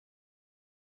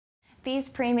These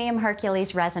premium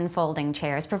Hercules resin folding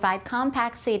chairs provide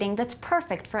compact seating that's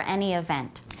perfect for any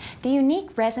event. The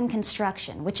unique resin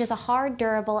construction, which is a hard,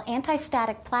 durable,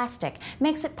 anti-static plastic,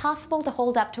 makes it possible to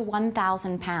hold up to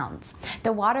 1,000 pounds.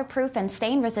 The waterproof and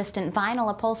stain-resistant vinyl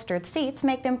upholstered seats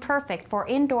make them perfect for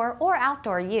indoor or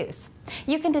outdoor use.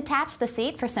 You can detach the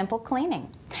seat for simple cleaning.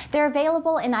 They're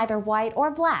available in either white or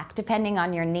black, depending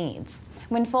on your needs.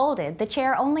 When folded, the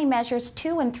chair only measures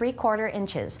 2 3/4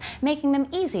 inches, making them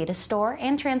easy to store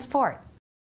and transport.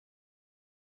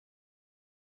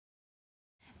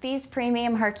 These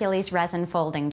premium Hercules resin folding